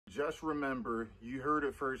just remember, you heard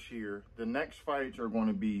it first here. The next fights are going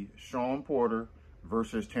to be Shawn Porter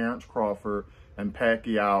versus Terence Crawford and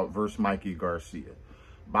Pacquiao versus Mikey Garcia.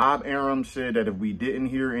 Bob Arum said that if we didn't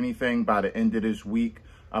hear anything by the end of this week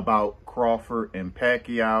about Crawford and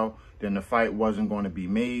Pacquiao, then the fight wasn't going to be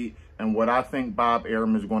made. And what I think Bob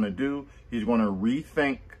Arum is going to do, he's going to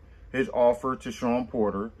rethink his offer to Shawn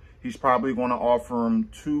Porter. He's probably going to offer him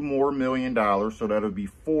 $2 million more, so that'll be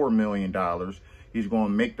 $4 million. He's going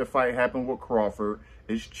to make the fight happen with Crawford.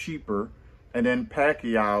 It's cheaper. And then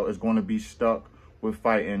Pacquiao is going to be stuck with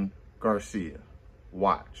fighting Garcia.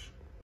 Watch.